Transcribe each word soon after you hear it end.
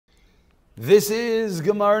This is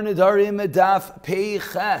Gemara Nedarim Daf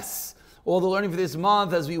Ches. All the learning for this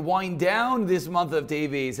month, as we wind down this month of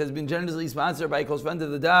Teves, has been generously sponsored by a close friend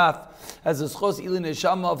of the Daf, as the Schos Ilin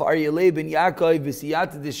Neshama of Aryeh ben Yaakov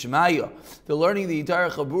V'Siyata Dishmaya. The learning the entire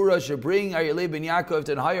Chabura should bring Aryeh ben Yaakov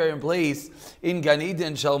to a higher place in Gan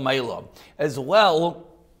Eden Shel Meila. As well,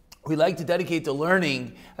 we like to dedicate the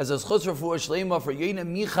learning as a schutz refuah shleima for Yoina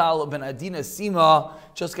Michal ben Adina Sima.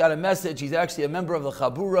 Just got a message. He's actually a member of the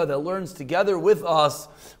Chabura that learns together with us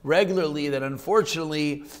regularly, that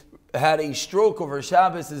unfortunately had a stroke over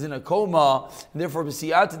Shabbos, is in a coma, and therefore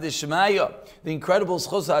b'siyata d'shemaya, the incredible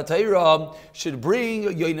schos ha'tayra should bring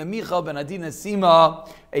Yoina Michal ben Adina Sima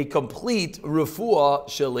a complete refuah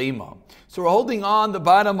shleima. So we're holding on the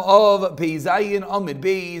bottom of Peizayin Amid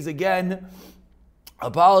Beis again.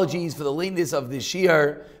 Apologies for the lateness of this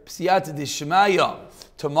shiur. P'siyata d'shemaya.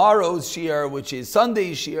 Tomorrow's shiur, which is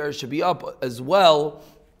Sunday's shiur, should be up as well.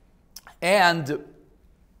 And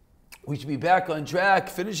we should be back on track,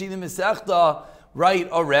 finishing the Masechta right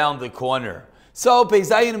around the corner. So,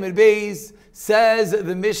 Peizayin Amid Beis says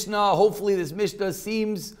the Mishnah. Hopefully this Mishnah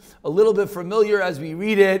seems a little bit familiar as we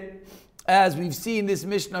read it, as we've seen this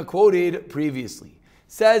Mishnah quoted previously.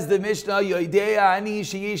 Says the Mishnah, Yoidea ani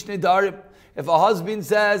sheyesh nedarim. If a husband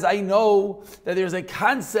says, I know that there's a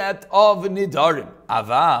concept of Nedarim.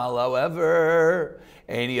 Aval, however,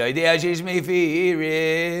 I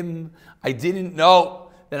didn't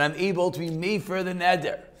know that I'm able to be made for the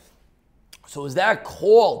Neder. So is that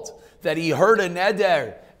called that he heard a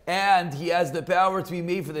Neder and he has the power to be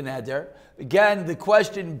made for the Neder? Again, the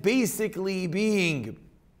question basically being,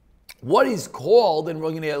 what is called, and we're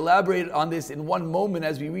going to elaborate on this in one moment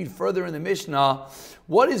as we read further in the Mishnah,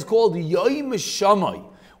 what is called Yom Shamai.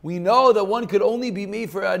 We know that one could only be made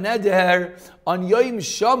for a neder on Yom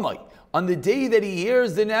Shamai, on the day that he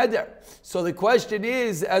hears the neder. So the question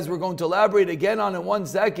is, as we're going to elaborate again on in 1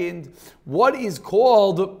 second, what is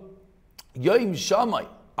called Yom Shamai?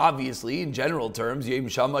 Obviously, in general terms, Yom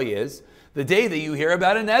Shamai is the day that you hear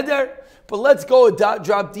about a neder. But let's go a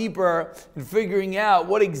drop deeper in figuring out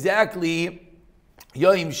what exactly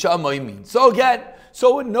Yom Shamai means. So again,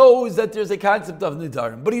 someone knows that there's a concept of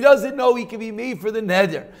Nedarim, but he doesn't know he can be made for the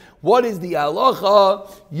Neder. What is the halacha?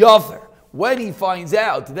 Yafer. When he finds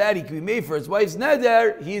out that he can be made for his wife's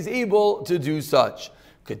Neder, he is able to do such.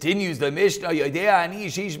 Continues the Mishnah,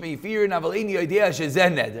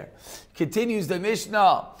 Continues the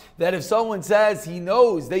Mishnah that if someone says he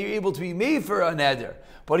knows that you're able to be made for a Neder,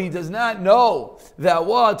 but he does not know that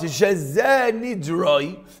what? Shezeh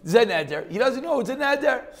nidroi, neder. He doesn't know it's a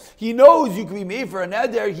neder. He knows you can be made for a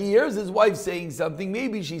neder. He hears his wife saying something.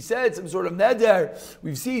 Maybe she said some sort of neder.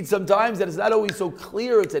 We've seen sometimes that it's not always so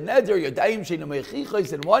clear it's a neder. Yadayim sheina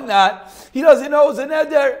mechichos and whatnot. He doesn't know it's a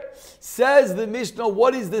neder. Says the Mishnah,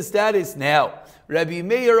 what is the status now? Rabbi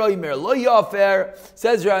Meir Oimer Lo Yafer,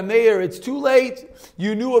 says Rabbi Meir, it's too late.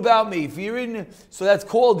 You knew about Meifirin, so that's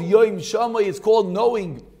called Yom Shamai. It's called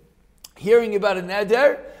knowing, hearing about a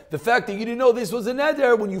neder. The fact that you didn't know this was a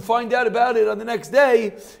neder, when you find out about it on the next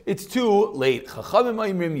day, it's too late. Chachamim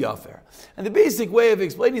Oimrim Yafer. And the basic way of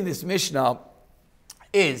explaining this Mishnah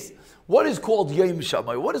is, what is called Yom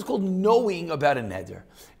Shamai? What is called knowing about a neder?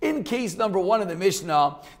 In case number 1 in the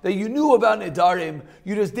Mishnah, that you knew about Nedarim,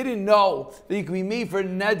 you just didn't know that you can be made for a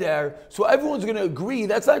neder, so everyone's going to agree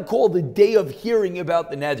that's not called the day of hearing about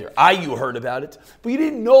the neder. You heard about it, but you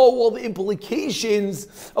didn't know all the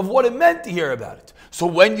implications of what it meant to hear about it. So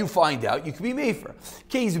when you find out, you can be made for.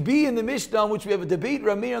 Case B in the Mishnah, in which we have a debate,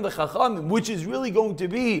 Rameh and the Chachamim, which is really going to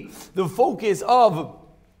be the focus of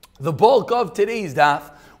the bulk of today's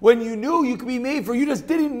daf. When you knew you could be made for, you just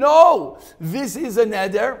didn't know this is a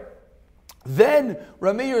neder. Then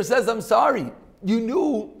Rameir says, I'm sorry, you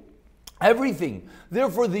knew everything.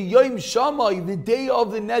 Therefore, the Yom Shamai, the day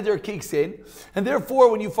of the neder, kicks in. And therefore,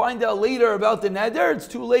 when you find out later about the neder, it's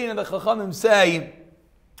too late, and the Chachamim say,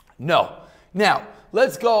 no. Now,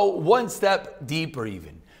 let's go one step deeper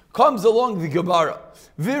even. Comes along the Gemara.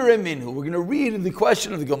 Viraminhu. We're going to read the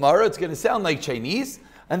question of the Gemara. It's going to sound like Chinese.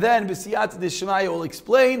 And then B'siyata D'Shemaya will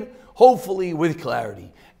explain, hopefully with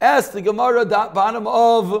clarity. Ask the Gemara, bottom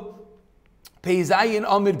of Peizayin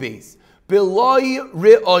Amid Beis. Beloi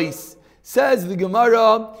Re'ois. Says the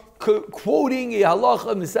Gemara, quoting a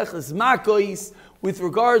halacha Meseches Makois, with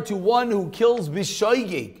regard to one who kills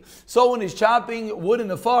B'shoigeg. Someone is chopping wood in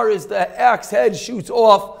the forest, the axe head shoots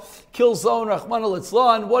off, kills someone, Rahman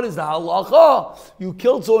al-Itzlan. What is the halacha? You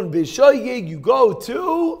kill someone B'shoigeg, you go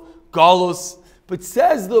to Galus. But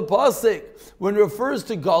says the pasuk, when it refers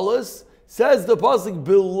to Galus, says the pasuk,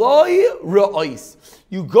 Beloi Ra'is.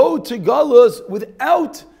 You go to Galus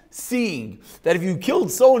without seeing, that if you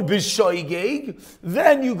killed someone b'shoigeg,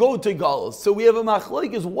 then you go to galus. So we have a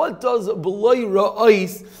machlokes. What does b'loi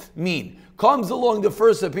ra'is mean? Comes along the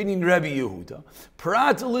first opinion, Rabbi Yehuda.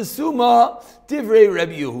 Prat l'suma, divrei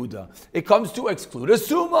Rabbi Yehuda. It comes to exclude a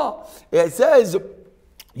suma. It says,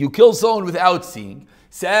 you kill someone without seeing.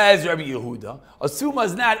 Says Rabbi Yehuda, a suma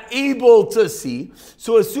is not able to see,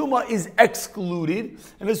 so a suma is excluded,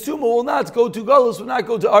 and a suma will not go to galus, will not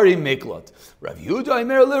go to Ari Miklat. Rabbi Yehuda,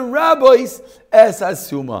 Aimer le rabbis es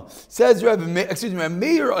asuma. Says Rabbi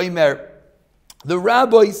Meir, Aimer, the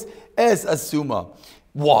rabbis es asuma.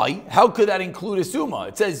 Why? How could that include a suma?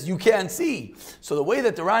 It says you can't see. So the way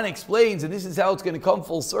that the Ran explains, and this is how it's going to come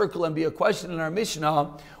full circle and be a question in our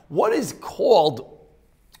Mishnah, what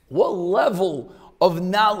level of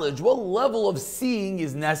knowledge, what level of seeing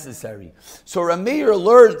is necessary? So Rameir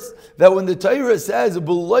learns that when the Torah says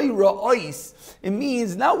b'loi ra'is, it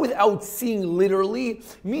means not without seeing literally,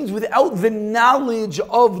 it means without the knowledge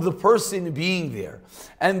of the person being there.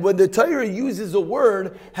 And when the Torah uses a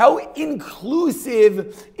word, how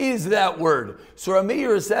inclusive is that word? So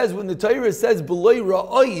Rameir says when the Torah says b'loi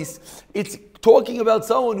ra'is, it's talking about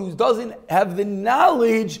someone who doesn't have the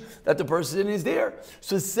knowledge that the person is there.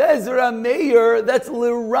 So says Rameir, that's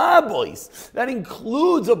l'rabbis. That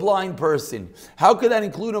includes a blind person. How could that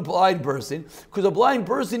include a blind person? Because a blind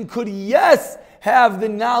person could, yes, have the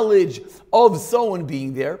knowledge of someone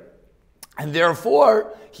being there, and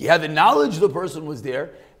therefore he had the knowledge the person was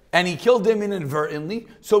there, and he killed him inadvertently,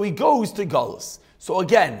 so he goes to galus. So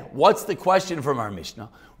again, what's the question from our Mishnah?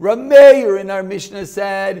 Rameir in our Mishnah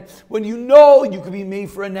said, when you know you could be made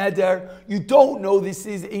for a neder, you don't know this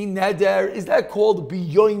is a neder, is that called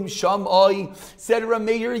biyoim shamai? Said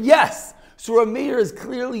Rameir, yes. So Rameir is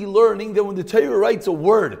clearly learning that when the Torah writes a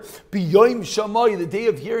word, biyoim shamai, the day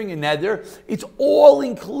of hearing a neder, it's all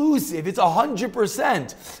inclusive, it's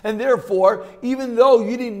 100%. And therefore, even though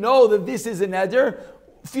you didn't know that this is a neder,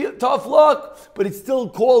 tough luck, but it's still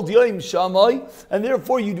called Yom Shammai, and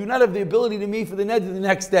therefore you do not have the ability to meet for the neder the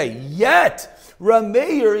next day. Yet,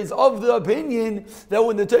 Rameir is of the opinion that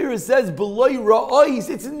when the Torah says b'loi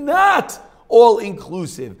ra'is, it's not all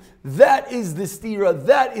inclusive. That is the stira,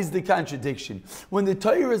 that is the contradiction. When the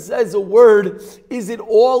Torah says a word, is it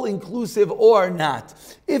all inclusive or not?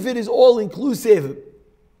 If it is all inclusive,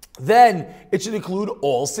 then it should include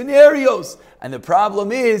all scenarios. And the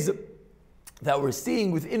problem is that we're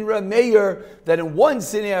seeing within Rameir that in one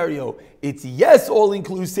scenario it's yes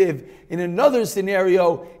all-inclusive, in another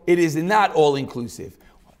scenario it is not all-inclusive.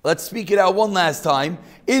 Let's speak it out one last time.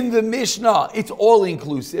 In the Mishnah it's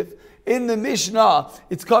all-inclusive. In the Mishnah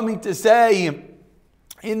it's coming to say,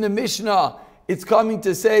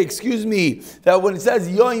 that when it says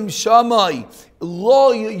Yom Shammai,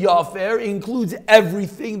 Lo Yafer includes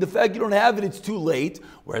everything. The fact you don't have it, it's too late.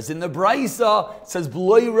 Whereas in the Braisa, it says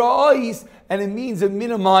B'loi Ra'is, and it means a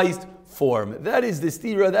minimized form. That is the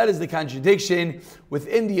stira, that is the contradiction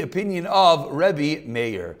within the opinion of Rebbe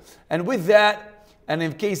Meir. And with that, and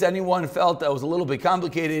in case anyone felt that was a little bit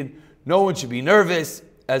complicated, no one should be nervous,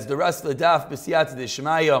 as the rest of the Daf B'siyata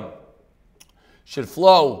D'Shemaya should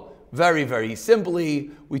flow very, very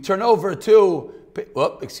simply. We turn over to,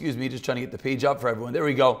 just trying to get the page up for everyone. There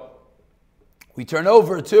we go. We turn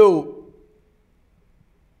over to,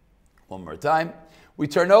 one more time. We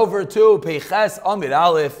turn over to Peiches Amid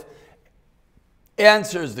Aleph.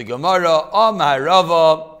 Answers the Gemara, Amar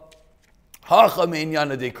Rava, Hacham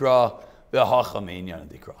Inyan Adikra, V'Hacham Inyan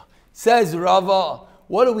Adikra. Says Rava,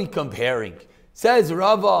 what are we comparing? Says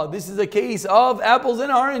Rava, this is a case of apples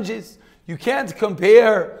and oranges. You can't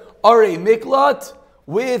compare Are Miklat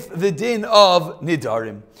with the din of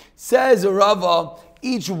Nedarim. Says Rava,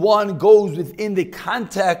 each one goes within the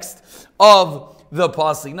context of the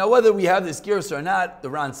pasuk. Now, whether we have this girsa or not, the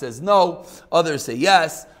Ran says no, others say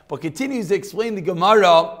yes, but continues to explain the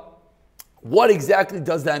Gemara, what exactly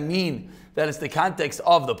does that mean, that it's the context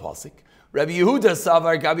of the pasuk. Rabbi Yehuda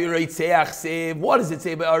Savar Gabi Reitzeach Sev, what does it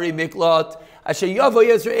say by Ari Miklat? Asher Yavo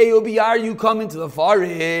Yisrael Biyar, you come into the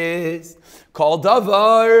forest. Call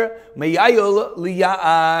Davar Meyayel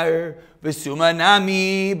Liyar Vesuma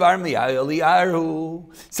Nami Bar Meyayel Liyaru.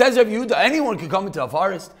 Says Rabbi Yehuda, anyone can come into the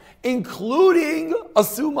forest, including a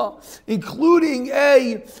suma, including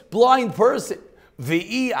a blind person.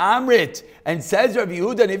 V'i Amrit, and says Rabbi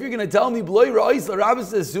Yehuda, and if you're going to tell me B'loi Ra'is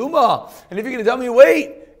L'Rabbis Suma, and if you're going to tell me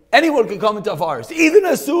anyone can come into a forest, even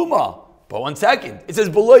a suma. But one second, it says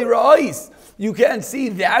B'loi Ra'is. you can't see,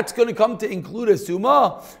 that's going to come to include a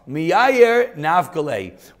suma. Miyayer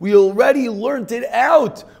nafkale. We already learned it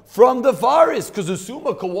out from the forest, because a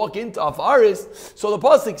suma can walk into a forest. So the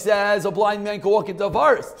pasuk says a blind man can walk into a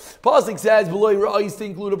forest. Pasuk says below ra'is to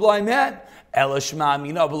include a blind man. Elashma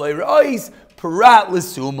mina below ra'is parat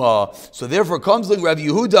l'suma. So therefore comes like Rabbi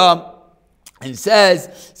Yehuda and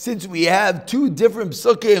says, since we have two different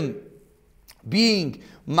psukim being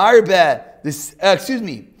marbe,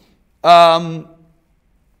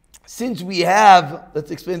 since we have,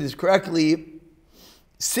 let's explain this correctly,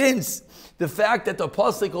 since the fact that the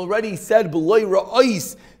pasuk already said beloy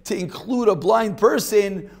ra'is to include a blind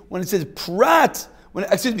person, when it says prat,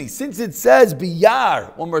 since it says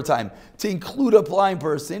biyar, one more time, to include a blind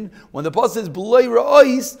person, when the pasuk says beloy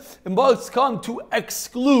ra'is, it must come to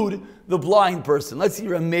exclude the blind person. Let's see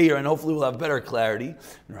Rameir, and hopefully we'll have better clarity.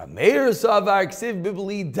 Rameir savar ksiv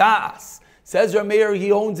bibli das. Says Rameir, he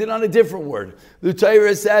hones in on a different word. The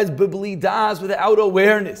Torah says bibli das, without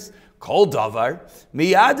awareness. Kol davar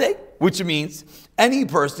miyade, which means any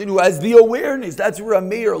person who has the awareness. That's where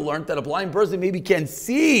Rameir learned that a blind person maybe can't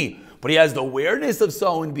see, but he has the awareness of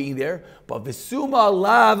someone being there. But Visuma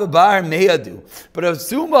lav bar meyadu. But if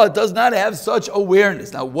Suma does not have such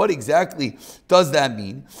awareness, now what exactly does that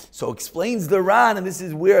mean? So explains the Ran, and this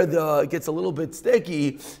is where it gets a little bit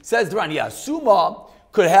sticky. Says the Ran, yeah, Suma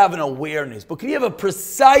could have an awareness, but can he have a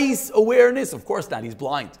precise awareness? Of course not, he's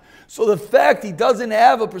blind. So the fact he doesn't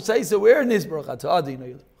have a precise awareness, the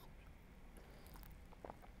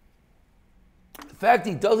fact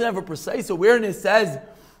he doesn't have a precise awareness says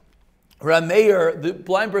Rameir, the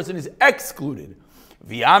blind person is excluded.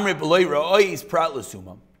 And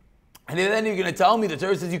then you're going to tell me the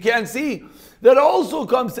Torah says you can't see. That also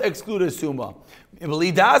comes to exclude a suma.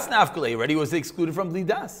 Lidas nafkale already was excluded from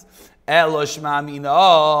lidas.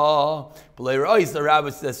 The rabbi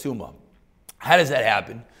says suma. How does that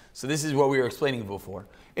happen? So this is what we were explaining before.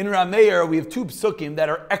 In Rameir, we have two psukim that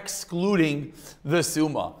are excluding the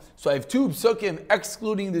suma. So I have two psukim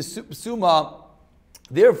excluding the suma.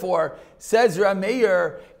 Therefore, says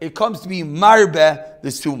Rameir, it comes to be marbe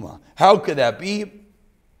the suma. How could that be?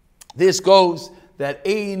 This goes that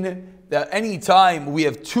any time we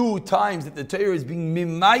have two times that the Torah is being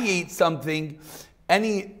mimayit something,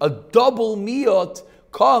 a double miyot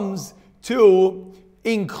comes to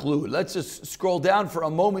include. Let's just scroll down for a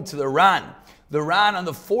moment to the Ran. The Ran on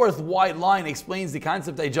the fourth white line explains the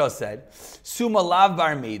concept I just said. Suma lav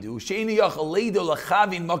bar medu, she'eni yachaledu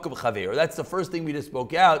lachavin makav chaver. That's the first thing we just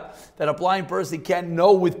spoke out, that a blind person can't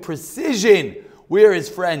know with precision where his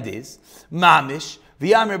friend is. Mamish.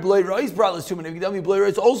 V'yamer b'loi rois brought l'sum, and if you tell me b'loi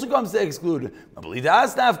rois also comes to exclude.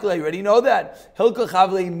 B'lidas nafkele, you already know that. Hilka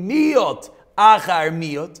chavle miyot. Achar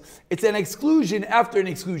miyot. It's an exclusion after an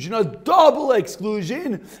exclusion, a double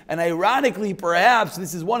exclusion. And ironically, perhaps,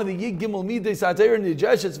 this is one of the Yig Gimel Midei Satayr and the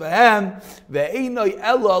Jeshes Vahem, Ve'einoi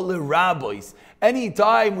Ella L'Rabois.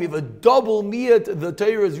 Anytime we have a double miyot, the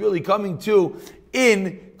Torah is really coming to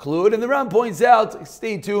include. And the Ram points out,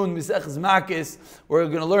 stay tuned, Mesechus Makis, we're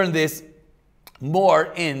going to learn this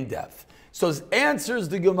more in depth. So it answers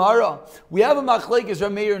the Gemara. We have a machlekes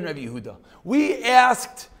Rameir and Rabbi Yehuda. We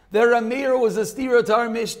asked that Rameir was a stira to our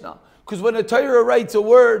Mishnah. Because when a Torah writes a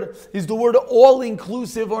word, is the word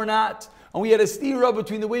all-inclusive or not? And we had a stira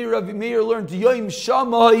between the way Rabbi Meir learned Yoim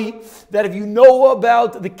Shamai, that if you know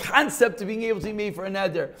about the concept of being able to be made for a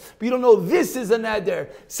neder, but you don't know this is a neder,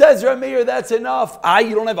 says Rabbi Meir, that's enough.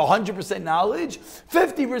 You don't have 100% knowledge?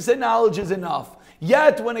 50% knowledge is enough.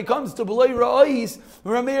 Yet, when it comes to B'loi Ra'is,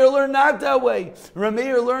 Rameir learned not that way.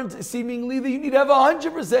 Rameir learned seemingly that you need to have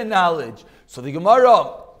 100% knowledge. So the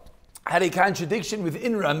Gemara had a contradiction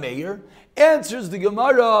within Rameir. Answers the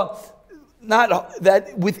Gemara, not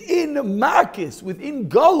that within Makis, within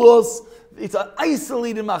Galus, it's an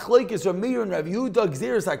isolated machlekes Rameir and Rav Yehuda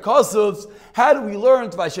Gzeres HaKosovs. How do we learn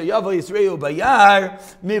Vashayava Yisrael Bayar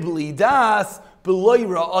Mibli Das B'loi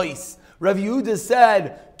Ra'is? Rav Yehuda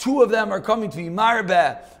said two of them are coming to be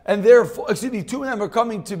Marbe, and therefore, two of them are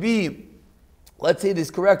coming to be, let's say this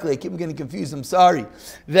correctly, I keep getting confused, I'm sorry,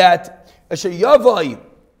 that Asher Yavai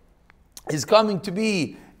is coming to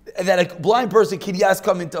be that a blind person can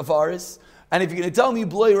come into a forest. And if you're going to tell me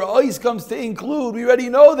B'loi Ra'is comes to include, we already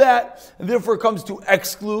know that, and therefore comes to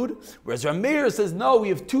exclude. Whereas Rameir says, no, we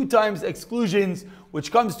have two times exclusions,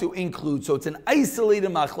 which comes to include. So it's an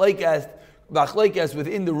isolated machlekes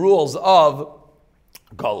within the rules of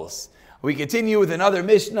Golus. We continue with another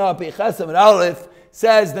Mishnah. Peichasam and Aleph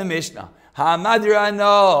says the Mishnah.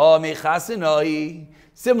 Ha'madirano mechasenoi.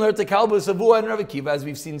 Similar to Kalba Savua and Rav Akiva, as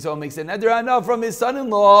we've seen, someone makes a neder from his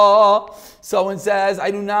son-in-law. Someone says,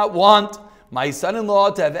 I do not want my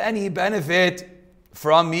son-in-law to have any benefit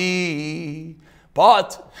from me.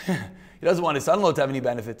 But he doesn't want his son-in-law to have any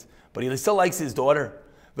benefit, but he still likes his daughter.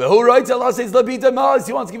 He wants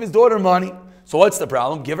to give his daughter money. So what's the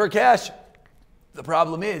problem? Give her cash. The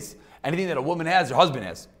problem is, anything that a woman has, her husband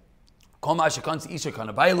has.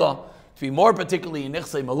 To be more particularly in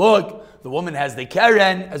Nichsei Malug, the woman has the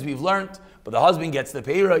Keren, as we've learned, but the husband gets the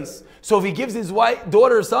pay rise. So if he gives his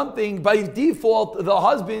daughter something, by default, the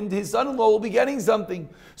husband, his son-in-law, will be getting something.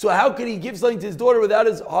 So how could he give something to his daughter without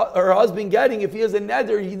her husband getting? If he has a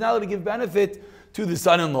neder, he's not allowed to give benefit to the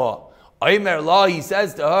son-in-law. He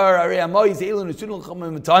says to her,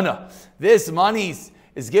 this money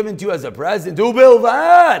is given to you as a present.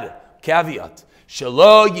 Caveat. Your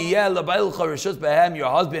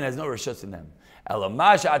husband has no rishus in them.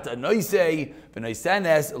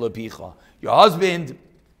 Your husband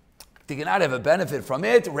cannot have a benefit from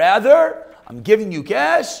it. Rather, I'm giving you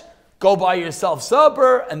cash. Go buy yourself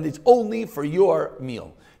supper, and it's only for your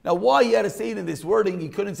meal. Now, why he had to say it in this wording, he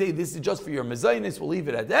couldn't say this is just for your mezainis. We'll leave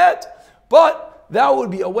it at that. But that would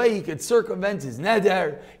be a way he could circumvent his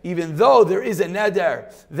neder, even though there is a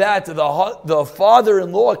neder that the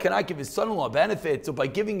father-in-law cannot give his son-in-law benefit. So by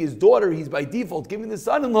giving his daughter, he's by default giving the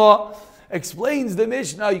son-in-law. Explains the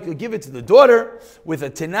Mishnah, you could give it to the daughter with a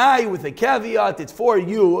tenai, with a caveat. It's for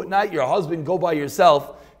you, not your husband. Go buy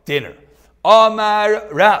yourself dinner. Amar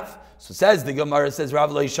Rav. So says the Gemara, says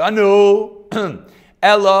Rav lo yishanu.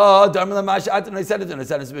 Ella darmel mashat no said it no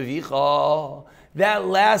said it. That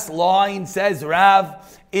last line, says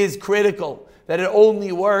Rav, is critical. That it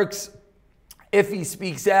only works if he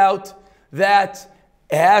speaks out that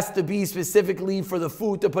it has to be specifically for the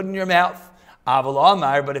food to put in your mouth.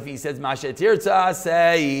 But if he says Masha Tirza,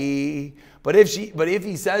 say. But if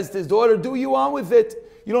he says to his daughter, do what you want with it.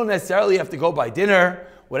 You don't necessarily have to go buy dinner.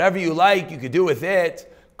 Whatever you like, you could do with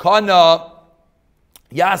it. Kana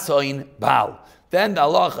Yasoin Baal. Then the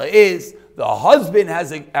halacha is the husband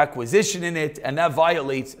has an acquisition in it, and that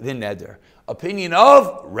violates the neder. Opinion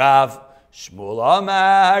of Rav. Shmuel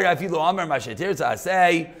Amar, Afilu Amar Masha Tirza,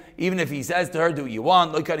 say. Even if he says to her, do what you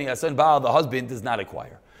want, look at Yasoin Baal, the husband does not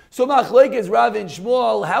acquire. So Machlekes Rav and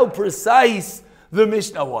Shmuel, how precise the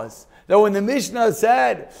Mishnah was. That when the Mishnah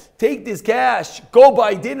said, take this cash, go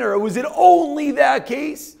buy dinner, was it only that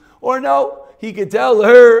case? Or no, he could tell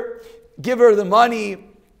her, give her the money,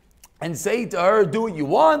 and say to her, do what you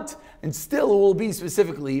want, and still it will be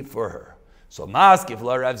specifically for her. So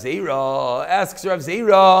Maskifla Rav Zera asks Rav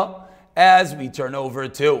Zera, as we turn over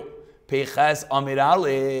to Peches Amir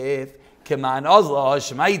Aleph, Keman Ozla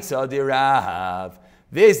Shmaitza de Rav.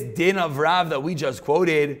 This din of Rav that we just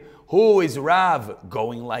quoted, who is Rav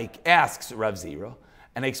going like? Asks Rav Zera.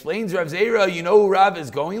 And explains Rav Zera, you know who Rav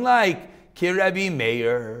is going like? Kirabi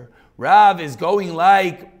Meir. Rav is going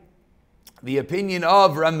like the opinion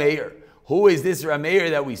of Rameir. Who is this Rameir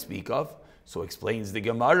that we speak of? So explains the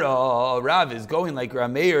Gemara, Rav is going like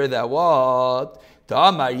Rameir that what?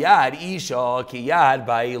 Tamar Yad Isha Ki Yad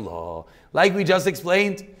Ba'ila. Like we just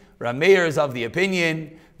explained, Rameir is of the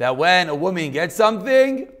opinion that when a woman gets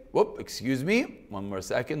something, excuse me, one more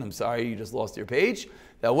second, I'm sorry, you just lost your page.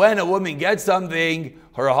 That when a woman gets something,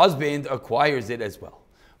 her husband acquires it as well.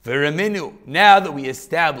 V'raminu, now that we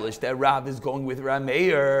established that Rav is going with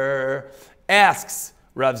Rameir, asks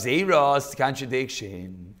Rav Zera's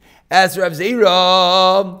contradiction. As Rav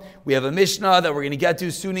Zera, we have a Mishnah that we're going to get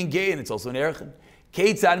to soon in Gay, and it's also in Erechim.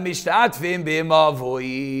 Keitzad mishtatvim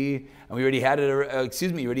b'mavoi. And we already had it,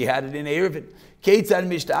 you already had it in Erevin. Keitzad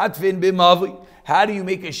mishtatvin b'mavoi. How do you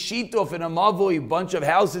make a shitof in a mavoi? A bunch of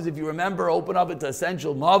houses, if you remember, open up into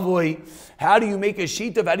essential mavoi. How do you make a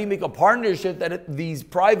shitof? How do you make a partnership that these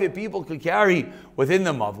private people could carry within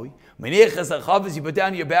the mavoi? You put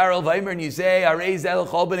down your barrel of Eimer and you say,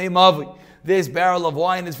 this barrel of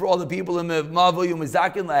wine is for all the people in the mavoi,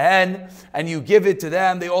 umizakin lahen, and you give it to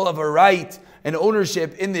them. They all have a right and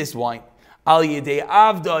ownership in this wine. Al yedei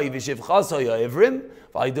avdoi v'shivchasoi ha'ivrim,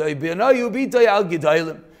 v'aydoi b'noyu b'itoi al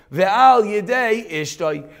gedailim, ve'al yedei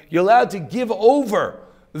ishtoi. You're allowed to give over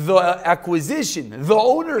the acquisition, the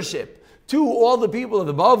ownership, to all the people of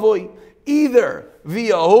the mavoi, either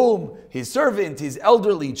via whom? His servant, his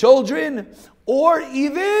elderly children, or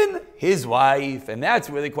even his wife. And that's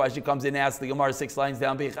where the question comes in. Ask the Gemara 6 lines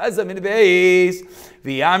down. If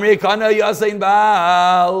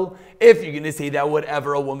you're going to say that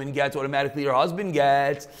whatever a woman gets, automatically her husband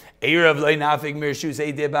gets. So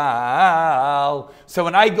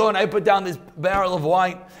when I go and I put down this barrel of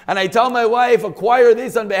wine, and I tell my wife, acquire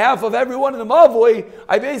this on behalf of everyone in the Mavoi,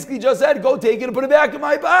 I basically just said, go take it and put it back in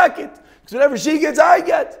my pocket. Because whatever she gets, I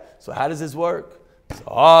get. So how does this work?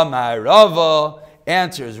 So my Rava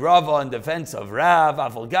Answers Rava in defense of Rav.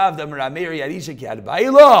 Afal gav dam Rameir Yarisha ki ad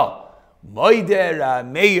baila. Moider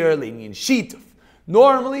Rameir linyin shituf.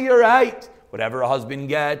 Normally you're right. Whatever a husband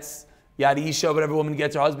gets, Yarisha, whatever woman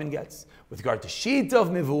gets, her husband gets. With regard to shituf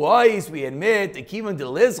mivuais, we admit the kivan de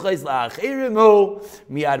lischais la'achirimu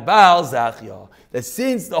miad baal zachya. That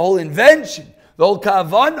since the whole invention, the whole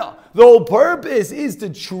kavana, the whole purpose is to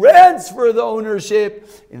transfer the ownership,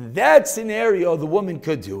 in that scenario, the woman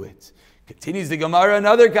could do it. Continues the Gemara,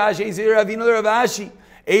 another kasha, Ravina Rav Ashi.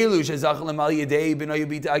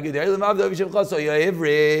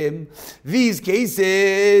 These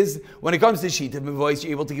cases, when it comes to shita voice,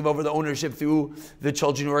 you're able to give over the ownership through the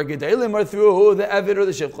children who are gedalim or through the Eved or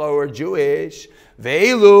the shivcha who are Jewish.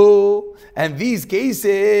 Veilu, and these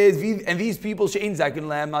cases, and these people, she'ein zaken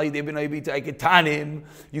lam al yedei b'nai b'ita aketanim.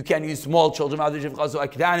 You can use small children.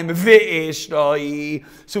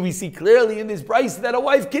 So we see clearly in this price that a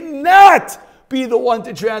wife cannot be the one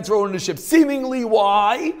to transfer ownership. Seemingly,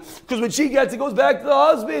 why? Because when she gets it, goes back to the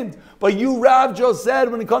husband. But you, Rav, just said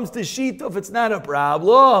when it comes to shituf, it's not a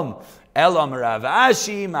problem. Elam Rav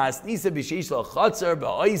Ashi masnisa b'sheish l'chatzer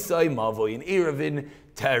ba'oisai mavo in Erevin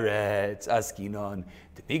teretz askinon.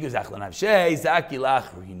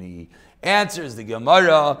 Answers the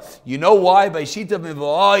Gemara. You know why by shita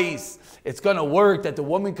mivois it's going to work that the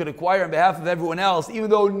woman could acquire on behalf of everyone else, even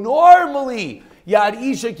though normally Yad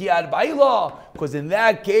Isha ki Yad Baila, because in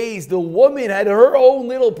that case the woman had her own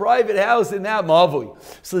little private house in that mavui.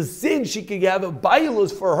 So since she could have a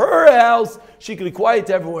bailos for her house, she could acquire it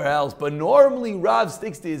everywhere else. But normally Rav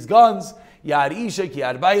sticks to his guns. Yad Isha ki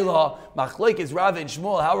Yad Baila. Machlek is Rav and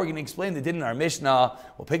Shmuel. How we're going to explain the din in our Mishnah?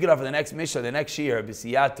 We'll pick it up for the next Mishnah, the next year.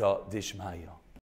 B'siyata dishmaya.